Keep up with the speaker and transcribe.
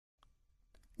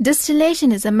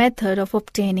Distillation is a method of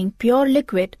obtaining pure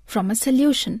liquid from a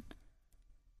solution.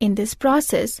 In this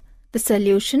process, the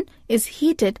solution is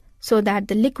heated so that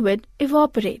the liquid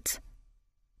evaporates.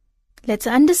 Let's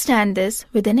understand this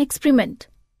with an experiment.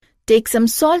 Take some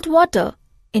salt water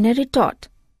in a retort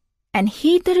and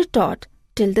heat the retort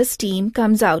till the steam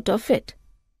comes out of it.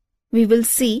 We will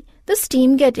see the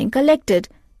steam getting collected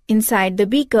inside the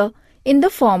beaker in the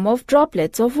form of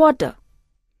droplets of water.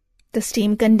 The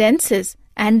steam condenses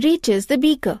and reaches the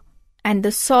beaker, and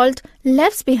the salt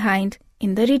left behind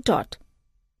in the retort.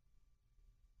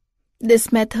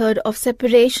 This method of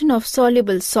separation of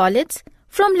soluble solids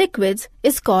from liquids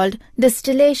is called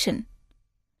distillation.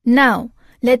 Now,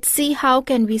 let's see how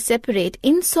can we separate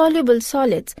insoluble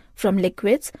solids from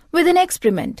liquids with an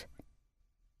experiment.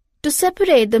 To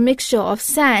separate the mixture of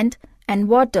sand and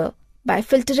water by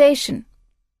filtration,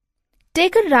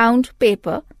 take a round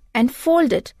paper and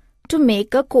fold it to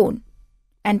make a cone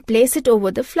and place it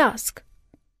over the flask.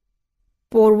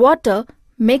 Pour water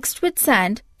mixed with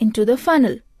sand into the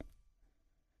funnel.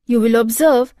 You will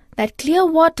observe that clear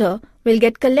water will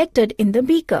get collected in the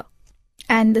beaker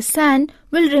and the sand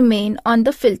will remain on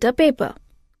the filter paper.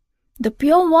 The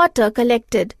pure water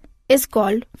collected is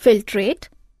called filtrate.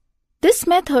 This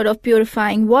method of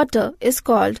purifying water is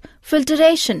called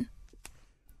filtration.